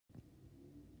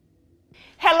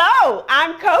Hello,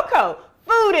 I'm Coco,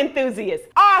 food enthusiast,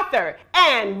 author,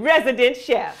 and resident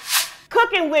chef.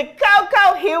 Cooking with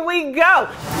Coco, here we go.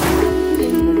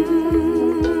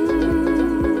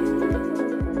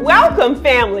 Welcome,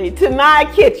 family, to my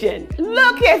kitchen.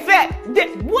 Look at that.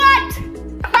 What?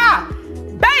 Ha!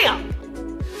 Bam!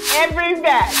 Every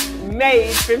batch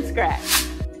made from scratch.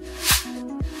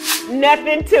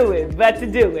 Nothing to it but to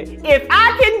do it. If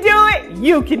I can do it,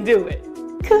 you can do it.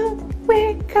 Cook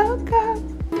with Coco.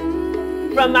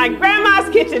 From my grandma's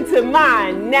kitchen to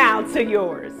mine, now to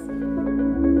yours.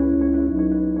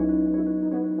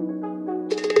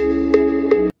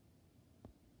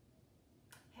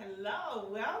 Hello,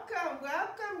 welcome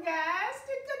guys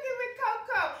to Cooking with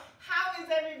Coco. How is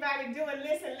everybody doing?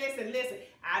 Listen.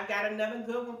 I've got another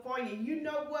good one for you. You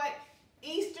know what?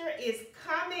 Easter is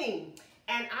coming,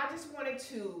 and I just wanted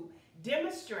to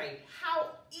demonstrate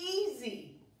how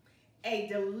easy a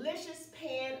delicious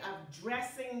pan of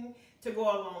dressing to go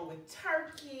along with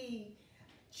turkey,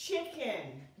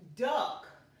 chicken, duck,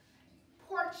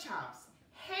 pork chops,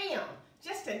 ham,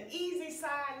 just an easy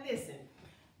side. Listen,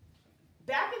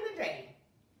 back in the day,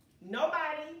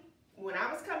 when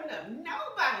I was coming up,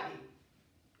 nobody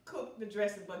cooked the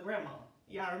dressing but grandma.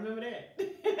 Y'all remember that?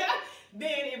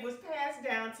 Then it was passed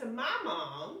down to my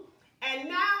mom, and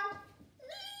now,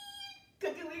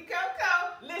 Cooking with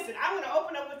Coco. Listen, I'm going to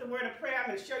open up with the word of prayer. I'm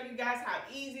going to show you guys how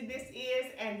easy this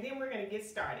is, and then we're going to get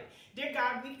started. Dear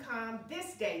God, we come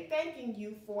this day thanking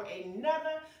you for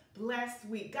another blessed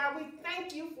week. God, we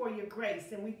thank you for your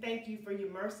grace, and we thank you for your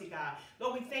mercy, God.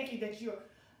 Lord, we thank you that you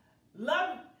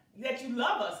love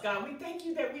us, God. We thank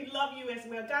you that we love you as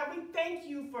well. God, we thank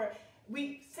you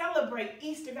we celebrate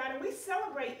Easter, God, and we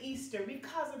celebrate Easter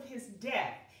because of his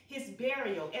death, his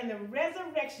burial, and the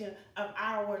resurrection of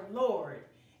our Lord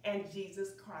and Jesus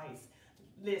Christ.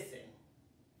 Listen,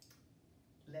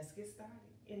 let's get started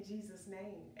in Jesus'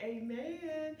 name.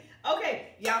 Amen.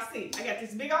 Okay, y'all see, I got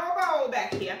this big old bowl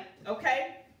back here,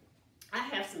 okay? I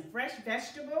have some fresh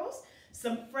vegetables,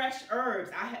 some fresh herbs.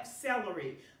 I have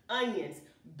celery, onions,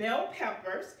 bell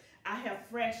peppers. I have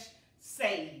fresh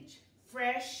sage,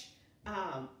 fresh,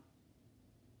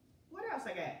 what else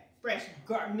I got? Fresh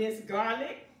minced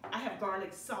garlic. I have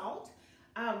garlic salt.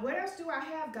 What else do I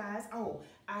have, guys? Oh,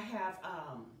 I have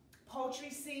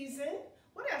poultry season.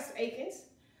 What else, Akins?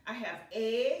 I have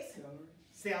eggs.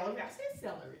 Celery. I said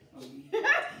celery.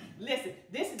 Listen,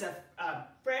 this is a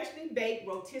freshly baked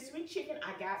rotisserie chicken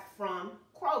I got from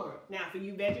Crumble. Now, for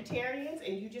you vegetarians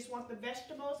and you just want the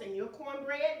vegetables and your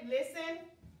cornbread, listen,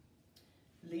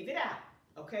 leave it out,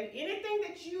 okay? Anything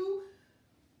that you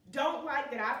don't like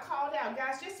that I've called out,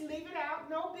 guys, just leave it out.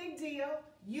 No big deal.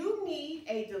 You need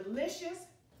a delicious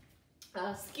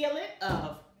skillet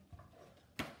of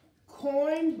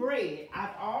cornbread.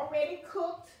 I've already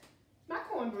cooked my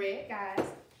cornbread, guys.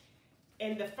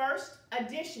 In the first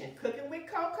edition, Cooking with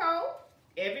Coco,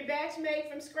 every batch made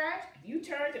from scratch, if you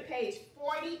turn to page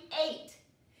 48,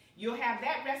 you'll have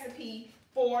that recipe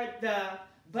for the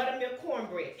buttermilk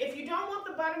cornbread. If you don't want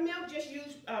the buttermilk, just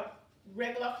use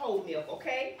regular whole milk,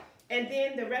 okay? And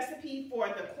then the recipe for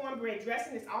the cornbread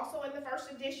dressing is also in the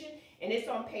first edition, and it's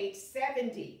on page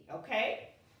 70, okay?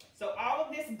 So all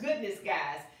of this goodness,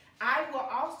 guys. I will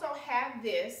also have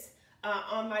this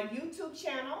on my YouTube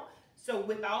channel, so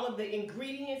with all of the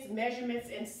ingredients, measurements,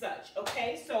 and such,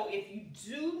 okay? So if you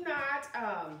do not,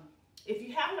 if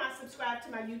you have not subscribed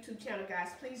to my YouTube channel, guys,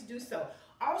 please do so.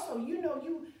 Also, you know,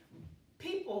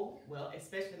 people, well,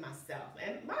 especially myself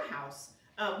and my house,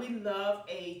 we love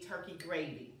a turkey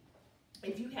gravy.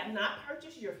 If you have not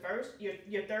purchased your third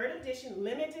edition,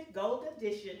 limited gold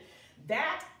edition,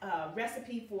 that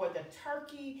recipe for the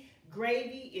turkey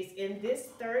gravy is in this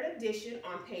third edition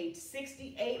on page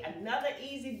 68. Another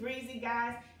easy breezy,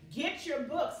 guys. Get your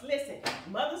books. Listen,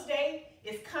 Mother's Day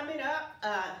is coming up.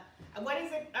 What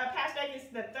is it, Pastor? It's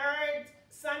the third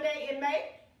Sunday in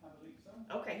May?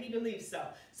 Okay, he believes so.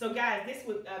 So, guys,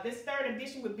 this third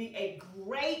edition would be a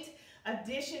great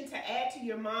addition to add to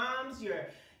your moms, your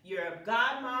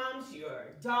godmoms,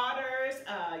 your daughters,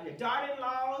 your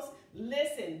daughter-in-laws.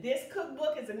 Listen, this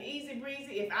cookbook is an easy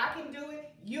breezy. If I can do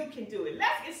it, you can do it.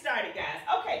 Let's get started, guys.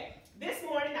 Okay, this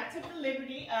morning I took the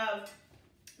liberty of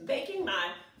baking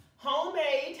my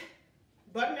homemade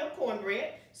buttermilk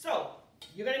cornbread. So,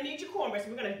 you're going to need your cornbread. So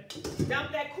we're going to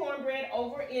dump that cornbread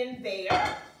over in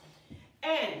there.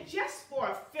 And just for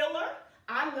a filler,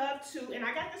 I love to, and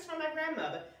I got this from my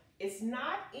grandmother, it's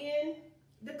not in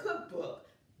the cookbook,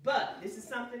 but this is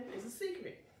something, it's a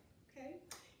secret, okay?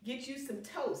 Get you some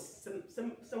toast,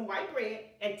 some white bread,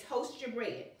 and toast your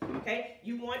bread, okay?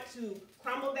 You want to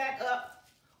crumble that up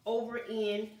over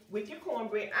in with your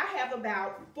cornbread. I have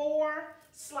about 4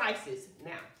 slices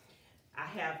now. I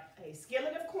have a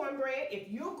skillet of cornbread. If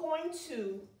you're going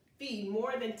to feed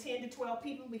more than 10 to 12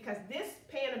 people, because this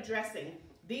pan of dressing,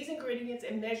 these ingredients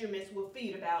and measurements will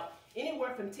feed about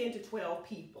anywhere from 10 to 12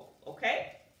 people,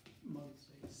 okay? Mother's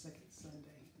Day is second Sunday,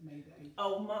 May the 8th.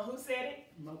 Oh, who said it?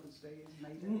 Mother's Day is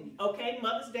May the 8th. Okay,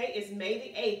 Mother's Day is May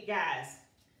the 8th, guys.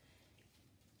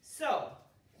 So,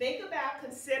 think about,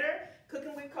 consider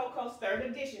Cooking with Coco's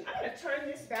 3rd edition. I'm going to turn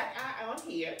this back on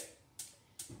here.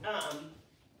 Let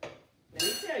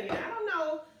me tell you, I don't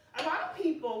know, a lot of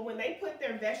people, when they put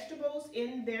their vegetables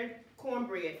in their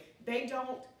cornbread, they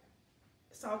don't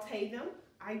saute them.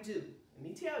 I do. Let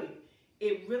me tell you,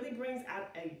 it really brings out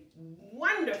a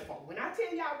wonderful, when I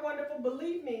tell y'all wonderful,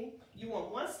 believe me, you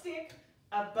want 1 stick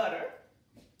of butter,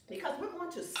 because we're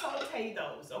going to saute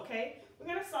those, okay? We're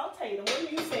going to saute them. What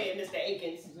are you saying, Mr.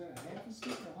 Akins? Is that a half a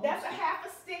stick or a whole That's stick? a half a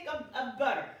stick of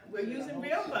butter. We're using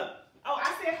real butter. Oh,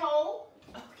 I said whole?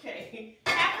 Okay.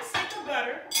 Half a stick of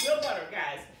butter, real butter,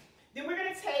 guys. Then we're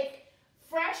going to take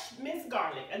fresh minced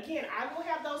garlic. Again, I will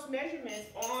have those measurements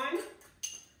on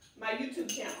my YouTube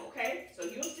channel, okay? So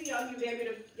you'll see, you'll be able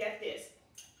to get this.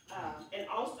 And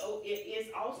also, it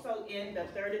is also in the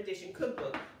 3rd edition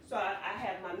cookbook. So I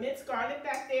have my minced garlic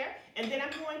back there. And then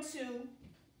I'm going to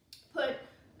put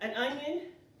an onion,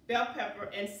 bell pepper,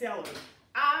 and celery.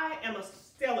 I am a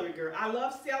celery girl. I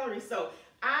love celery, so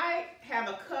I have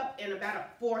a cup and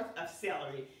about 1/4 of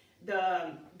celery.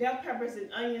 The bell peppers and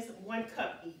onions, 1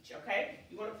 cup each, okay?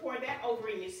 You want to pour that over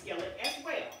in your skillet as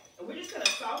well. And we're just going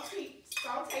to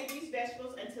saute these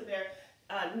vegetables until they're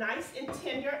nice and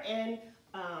tender and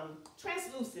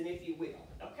translucent, if you will,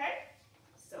 okay?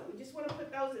 So we just want to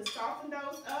put those and soften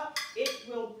those up. It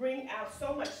will bring out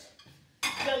so much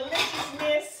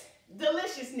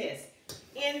deliciousness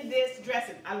in this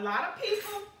dressing. A lot of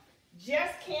people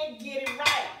just can't get it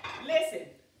right. Listen,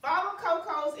 follow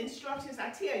Coco's instructions. I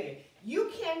tell you, you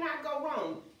cannot go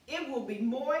wrong. It will be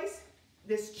moist.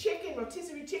 This chicken,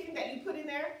 rotisserie chicken that you put in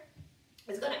there,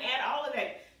 is going to add all of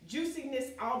that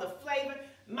juiciness, all the flavor.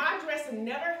 My dressing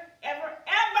never, ever,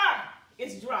 ever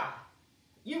is dry.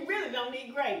 You really don't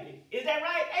need gravy. Is that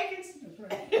right, Akins? That's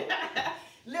right.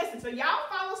 Listen, so y'all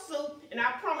follow suit, and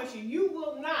I promise you, you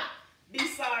will not be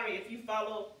sorry if you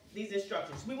follow these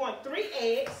instructions. We want 3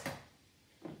 eggs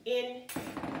in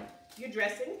your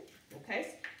dressing,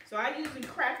 okay? So I usually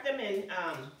crack them and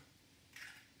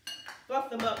buff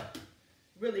them up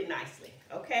really nicely,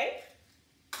 okay?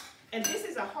 And this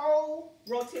is a whole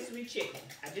rotisserie chicken.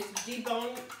 I just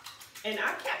deboned, and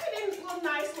I kept it in little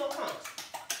nice little hunks,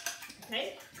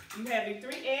 okay? You have your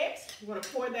 3 eggs. You want to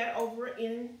pour that over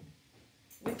in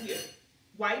with your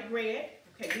white bread.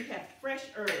 Okay, we have fresh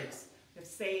herbs. We have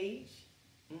sage.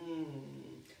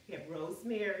 We have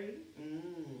rosemary.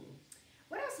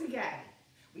 What else we got?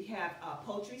 We have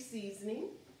poultry seasoning.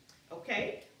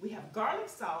 Okay, we have garlic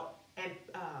salt and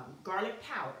garlic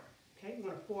powder. Okay, we're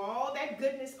going to pour all that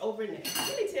goodness over in there.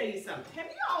 Let me tell you something. Have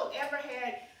you all ever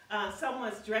had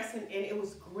someone's dressing and it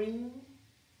was green?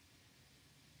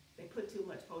 They put too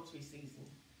much poultry seasoning.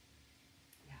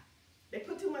 They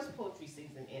put too much poultry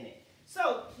seasoning in it.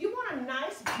 So you want a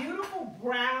nice, beautiful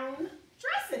brown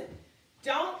dressing.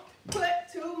 Don't put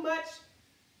too much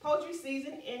poultry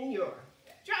seasoning in your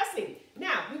dressing.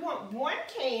 Now, we want 1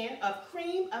 can of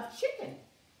cream of chicken.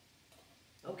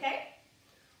 Okay?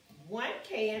 1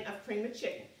 can of cream of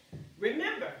chicken.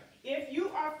 Remember, if you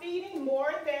are feeding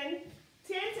more than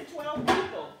 10 to 12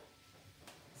 people,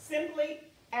 simply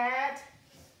add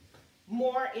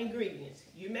more ingredients.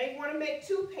 You may want to make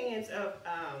 2 pans of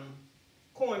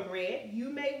cornbread. You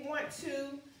may want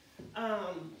to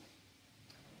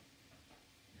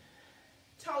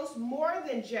toast more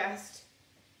than just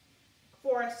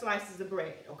 4 slices of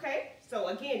bread, okay? So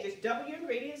again, just double your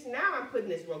ingredients. Now I'm putting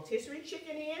this rotisserie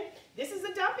chicken in. This is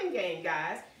a dumping game,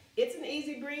 guys. It's an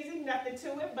easy breezy, nothing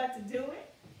to it but to do it.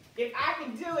 If I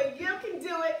can do it, you can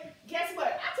do it. Guess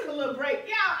what? I took a little break.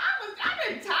 Y'all, I've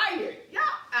been tired. Y'all,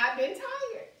 I've been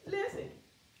tired. Listen.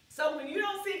 So when you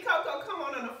don't see Coco come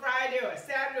on a Friday or a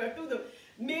Saturday or through the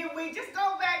midweek, just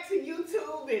go back to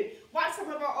YouTube and watch some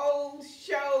of our old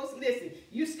shows. Listen,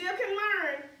 you still can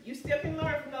learn. You still can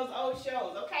learn from those old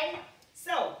shows, okay?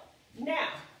 So now,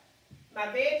 my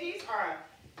veggies are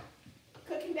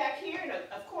cooking back here. And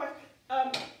of course,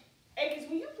 Akins,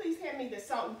 will you please hand me the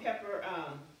salt and pepper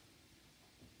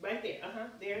right there?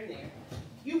 There and there.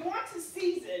 You want to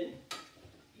season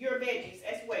your veggies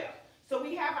as well. So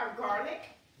we have our garlic,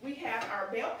 we have our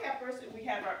bell peppers, and we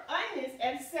have our onions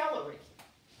and celery.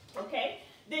 Okay?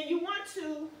 Then you want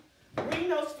to bring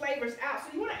those flavors out.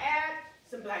 So you want to add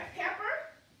some black pepper,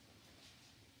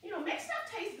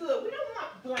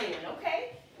 bland,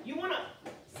 okay? You want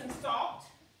some salt.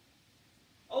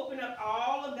 Open up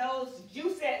all of those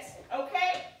juices,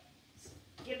 okay?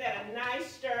 Give that a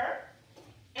nice stir.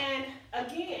 And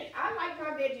again, I like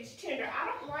my veggies tender. I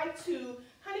don't like to,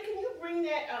 honey, can you bring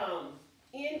that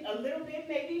in a little bit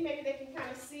maybe? Maybe they can kind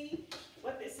of see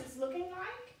what this is looking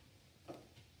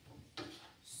like.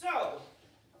 So,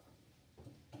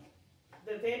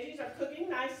 the veggies are cooking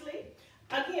nicely.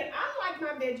 Again, I like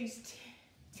my veggies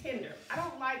tender. I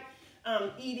don't like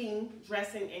eating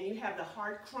dressing and you have the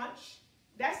hard crunch.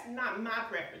 That's not my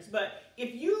preference. But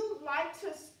if you like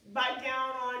to bite down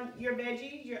on your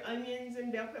veggies, your onions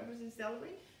and bell peppers and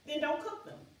celery, then don't cook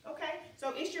them, okay?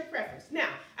 So it's your preference. Now,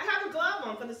 I have a glove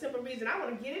on for the simple reason I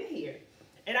want to get in here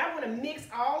and I want to mix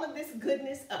all of this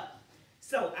goodness up.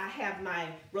 So I have my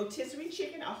rotisserie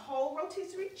chicken, a whole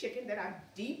rotisserie chicken that I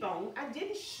deboned. I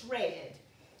didn't shred.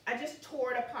 I just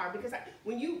tore it apart because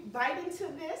when you bite into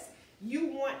this, you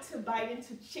want to bite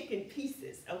into chicken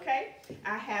pieces, okay?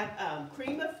 I have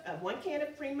 1 can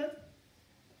of cream of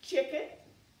chicken.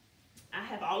 I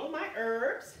have all of my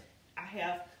herbs. I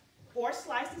have 4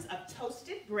 slices of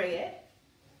toasted bread.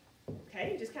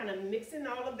 Okay, just kind of mixing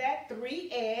all of that.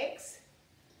 3 eggs.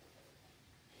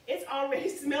 It's already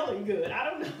smelling good. I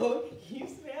don't know. You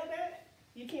smell that?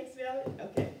 You can't smell it?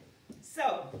 Okay.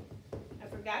 So, I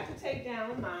forgot to take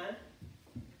down my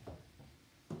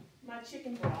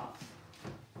chicken broth.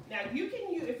 Now, you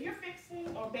can use, if you're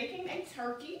fixing or baking a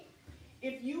turkey,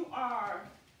 if you are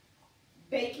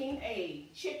baking a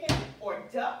chicken or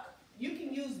duck, you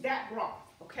can use that broth,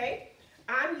 okay?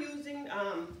 I'm using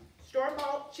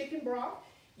store-bought chicken broth.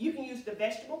 You can use the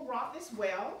vegetable broth as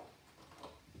well,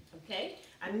 okay?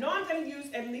 I know I'm going to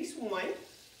use at least 1.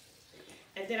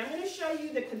 And then I'm going to show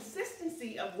you the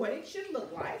consistency of what it should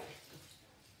look like.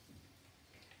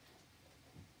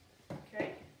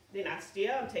 Okay? Then I'm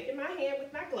taking my hand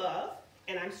with my glove,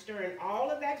 and I'm stirring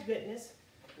all of that goodness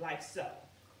like so.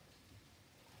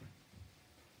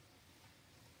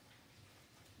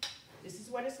 This is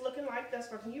what it's looking like thus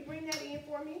far. Can you bring that in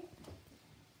for me?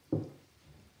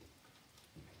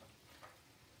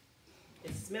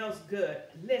 It smells good.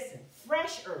 Listen,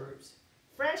 fresh herbs,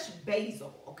 fresh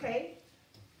basil, okay?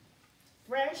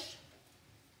 Fresh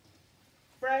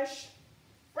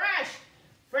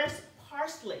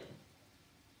parsley.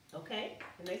 Okay?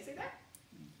 Can they see that?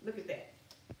 Look at that.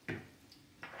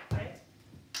 Right?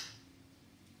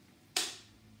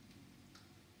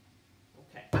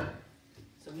 Okay.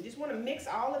 So we just want to mix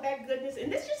all of that goodness.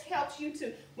 And this just helps you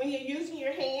to, when you're using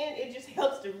your hand, it just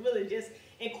helps to really just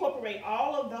incorporate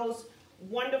all of those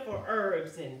wonderful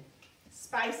herbs and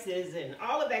spices and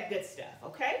all of that good stuff.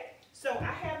 Okay? So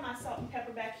I have my salt and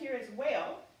pepper back here as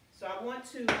well. So I want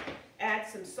to add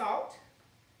some salt.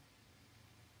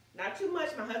 Not too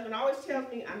much. My husband always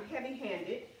tells me I'm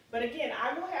heavy-handed. But again,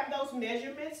 I will have those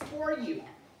measurements for you.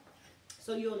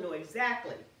 So you'll know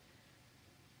exactly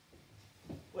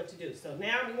what to do. So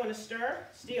now we want to stir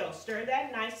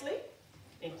that nicely.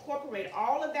 Incorporate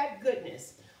all of that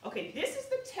goodness. Okay, this is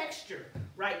the texture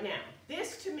right now.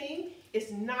 This to me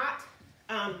is not,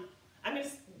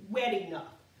 it's wet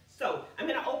enough. So I'm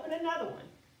going to open another one.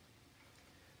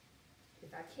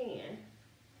 If I can.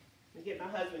 Let me get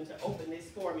my husband to open this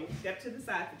for me. Step to the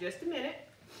side for just a minute.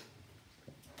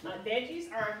 My veggies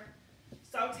are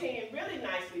sauteing really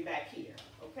nicely back here,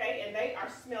 okay? And they are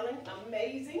smelling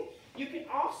amazing. You can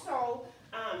also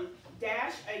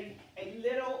dash a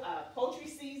little poultry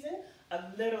season, a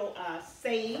little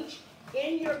sage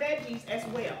in your veggies as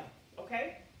well,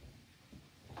 okay?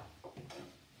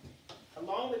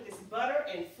 Along with this butter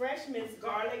and fresh minced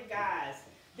garlic, guys.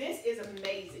 This is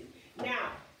amazing.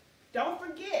 Now, don't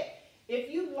forget, if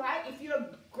you're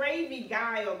a gravy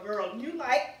guy or girl, you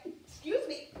like, excuse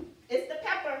me, it's the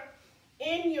pepper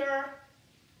in your,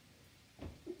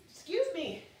 excuse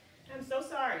me, I'm so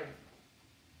sorry.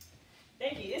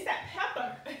 Thank you, it's that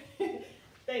pepper.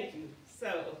 Thank you.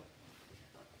 So,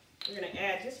 we're going to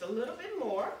add just a little bit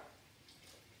more,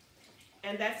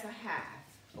 and that's a half,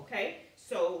 okay?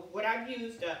 So, what I've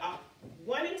used,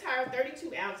 1 entire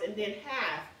 32 ounce and then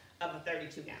half of a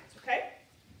 32 ounce, okay?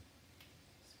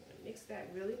 Mix that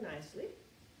really nicely,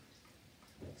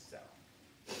 like so.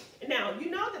 And now, you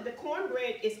know that the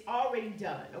cornbread is already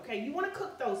done, okay? You want to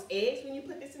cook those eggs when you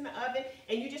put this in the oven,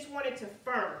 and you just want it to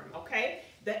firm, okay?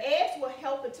 The eggs will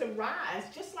help it to rise,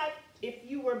 just like if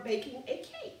you were baking a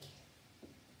cake.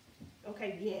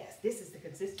 Okay, yes, this is the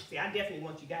consistency. I definitely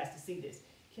want you guys to see this.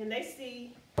 Can they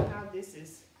see how this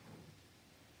is?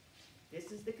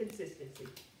 This is the consistency.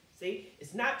 See,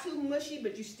 it's not too mushy,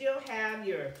 but you still have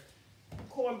your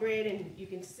cornbread and you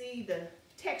can see the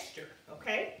texture,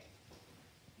 okay?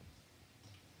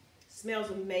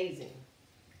 Smells amazing.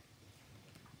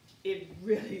 It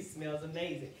really smells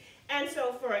amazing. And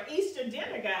so for an Easter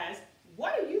dinner, guys,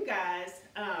 what are you guys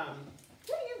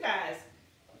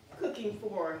cooking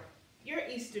for your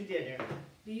Easter dinner?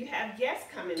 Do you have guests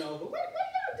coming over? What are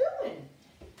y'all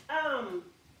doing?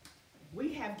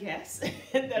 We have guests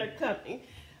that are coming.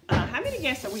 How many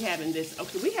guests are we having this?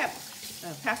 Okay, we have,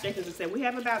 Pastor Akins said, we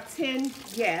have about 10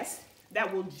 guests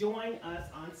that will join us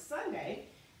on Sunday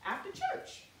after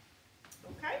church.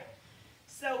 Okay?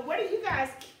 So what are you guys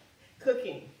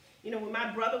cooking? You know, when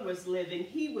my brother was living,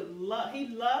 he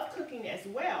loved cooking as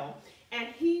well, and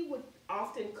he would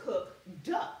often cook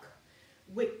duck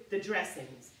with the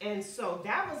dressings. And so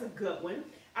that was a good one.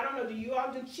 I don't know, do you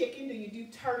all do chicken? Do you do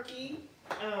turkey?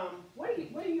 What do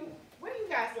you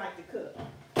guys like to cook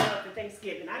for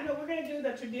Thanksgiving? I know we're gonna do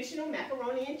the traditional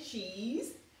macaroni and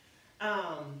cheese,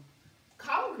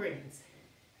 collard greens,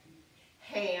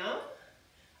 ham,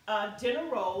 dinner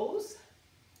rolls,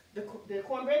 the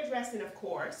cornbread dressing, of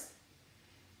course,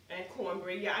 and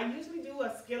cornbread. Yeah, I usually do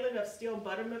a skillet of steel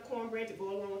buttermilk cornbread to go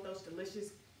along with those delicious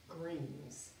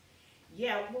greens.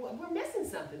 Yeah, we're missing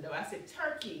something though. I said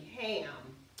turkey,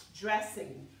 ham,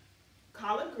 dressing,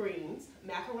 collard greens,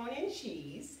 macaroni and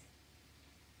cheese.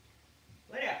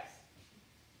 What else?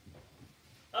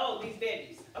 Oh, these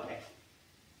veggies. Okay.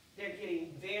 They're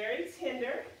getting very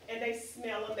tender and they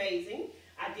smell amazing.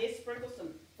 I did sprinkle some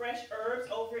fresh herbs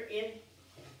over in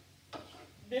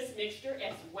this mixture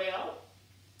as well.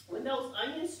 When those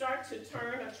onions start to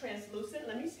turn translucent,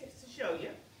 let me show you.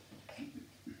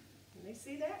 Can they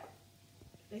see that?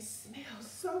 They smell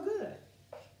so good.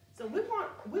 So we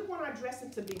want our dressing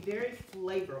to be very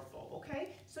flavorful,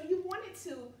 okay? So you want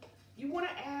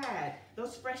to add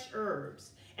those fresh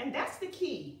herbs. And that's the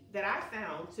key that I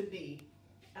found to be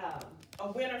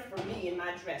a winner for me in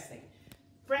my dressing.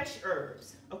 Fresh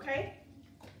herbs, okay?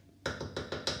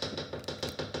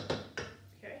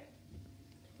 Okay.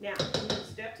 Now, I'm going to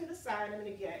step to the side. I'm going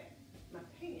to get my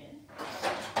pan.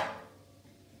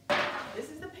 This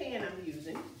is the pan I'm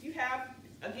using. You have,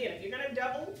 again, if you're going to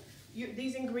double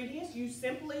these ingredients, you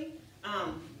simply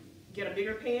get a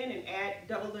bigger pan and add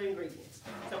double the ingredients.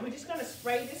 So we're just going to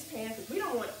spray this pan because we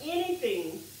don't want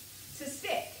anything to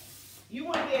stick. You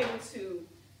want to be able to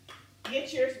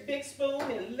get your big spoon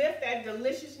and lift that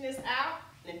deliciousness out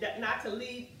and not to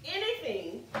leave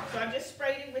anything. So I just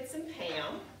sprayed it with some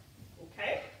ham.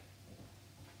 Okay?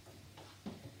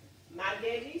 My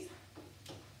veggies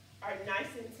are nice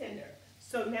and tender.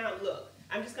 So now look,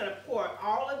 I'm just going to pour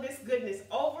all of this goodness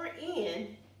over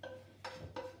in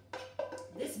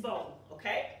this bowl,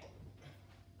 okay?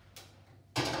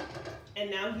 And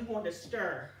now you want to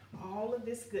stir all of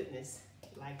this goodness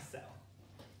like so.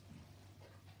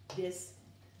 This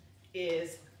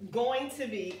is going to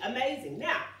be amazing.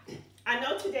 Now, I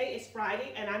know today is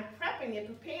Friday and I'm prepping and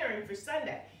preparing for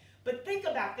Sunday. But think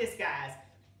about this, guys.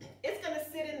 It's going to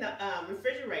sit in the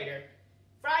refrigerator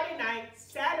Friday night,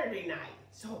 Saturday night.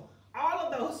 So all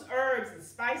of those herbs and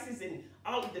spices and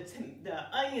all of the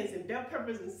onions and bell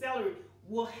peppers and celery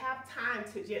will have time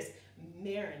to just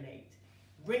marinate,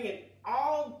 bringing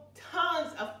all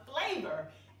tons of flavor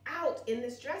out in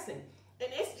this dressing. And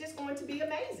it's just going to be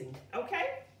amazing,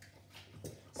 okay?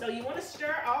 So you want to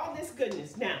stir all this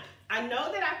goodness. Now, I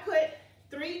know that I put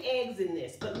 3 eggs in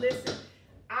this, but listen,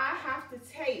 I have to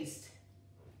taste.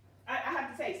 I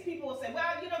have to taste. People will say, well,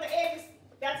 you know, the egg is,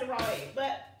 that's a raw egg.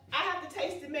 But I have to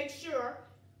taste to make sure,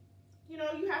 you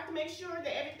know, you have to make sure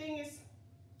that everything is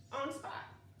on spot,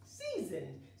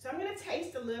 seasoned. So I'm going to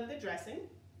taste a little of the dressing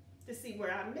to see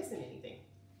where I'm missing anything.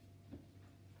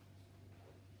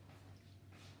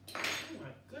 Oh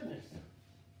my goodness.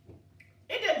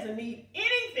 It doesn't need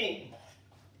anything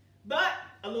but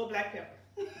a little black pepper.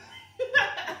 So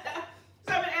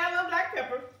I'm going to add a little black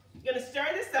pepper. I'm going to stir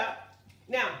this up.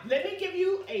 Now, let me give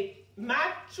you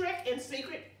my trick and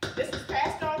secret. This is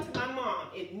passed on to my mom.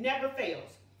 It never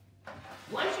fails.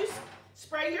 Once you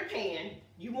spray your pan,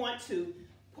 you want to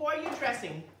pour your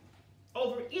dressing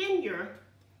over in your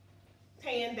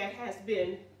pan that has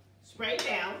been sprayed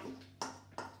down.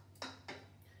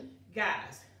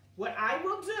 Guys, what I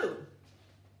will do,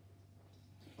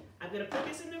 I'm going to put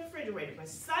this in the refrigerator. But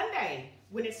Sunday,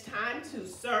 when it's time to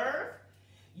serve,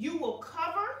 you will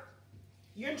cover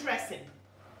your dressing.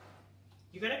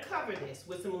 You're going to cover this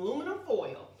with some aluminum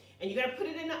foil, and you're going to put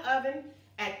it in the oven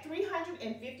at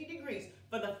 350 degrees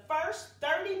for the first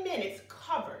 30 minutes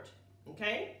covered,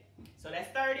 okay? So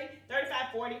that's 30,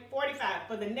 35, 40, 45.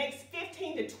 For the next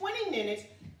 15 to 20 minutes,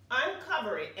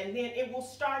 uncover it, and then it will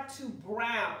start to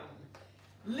brown.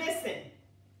 Listen,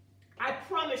 I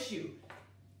promise you,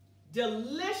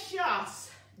 delicious,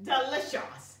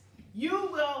 delicious. You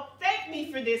will thank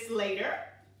me for this later.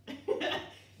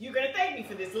 You're going to thank me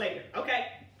for this later, okay?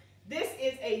 This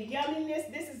is a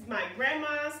yumminess. This is my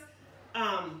grandma's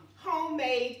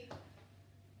homemade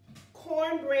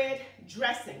cornbread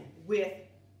dressing with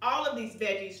all of these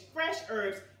veggies, fresh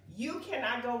herbs. You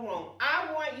cannot go wrong.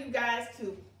 I want you guys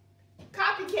to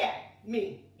copycat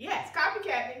me. Yes,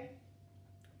 copycat me.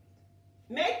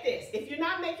 Make this. If you're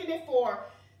not making it for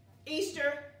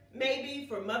Easter, maybe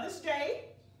for Mother's Day,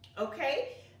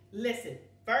 okay? Listen,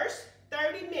 first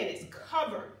 30 minutes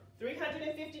covered,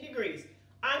 350 degrees.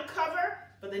 Uncover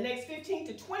for the next 15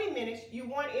 to 20 minutes. You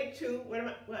want it to,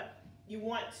 you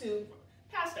want to,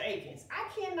 Pastor Akins, I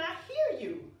cannot hear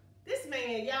you. This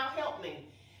man, y'all help me.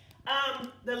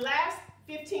 The last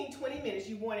 15, 20 minutes,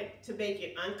 you want it to bake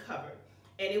it uncovered.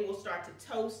 And it will start to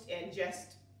toast and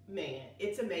just, man,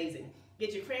 it's amazing.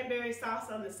 Get your cranberry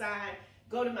sauce on the side.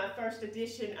 Go to my first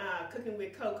edition, Cooking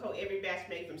with Coco, every batch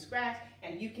made from scratch.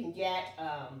 And you can get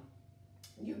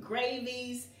your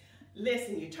gravies.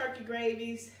 Listen, your turkey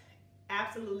gravies,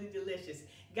 absolutely delicious.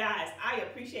 Guys, I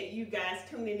appreciate you guys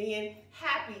tuning in.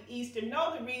 Happy Easter.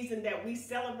 Know the reason that we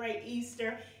celebrate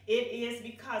Easter. It is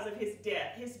because of his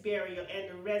death, his burial, and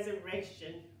the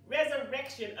resurrection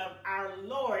of our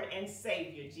Lord and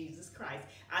Savior, Jesus Christ.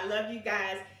 I love you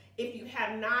guys. If you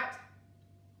have not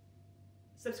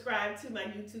subscribed to my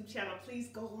YouTube channel, please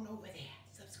go on over there,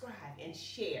 subscribe and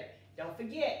share. Don't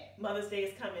forget, Mother's Day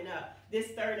is coming up.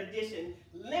 This third edition,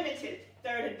 limited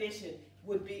third edition,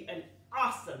 would be an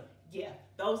awesome gift.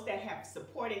 Those that have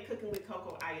supported Cooking with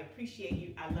Coco, I appreciate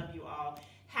you. I love you all.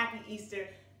 Happy Easter and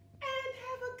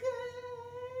have a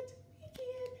good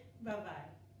weekend. Bye-bye.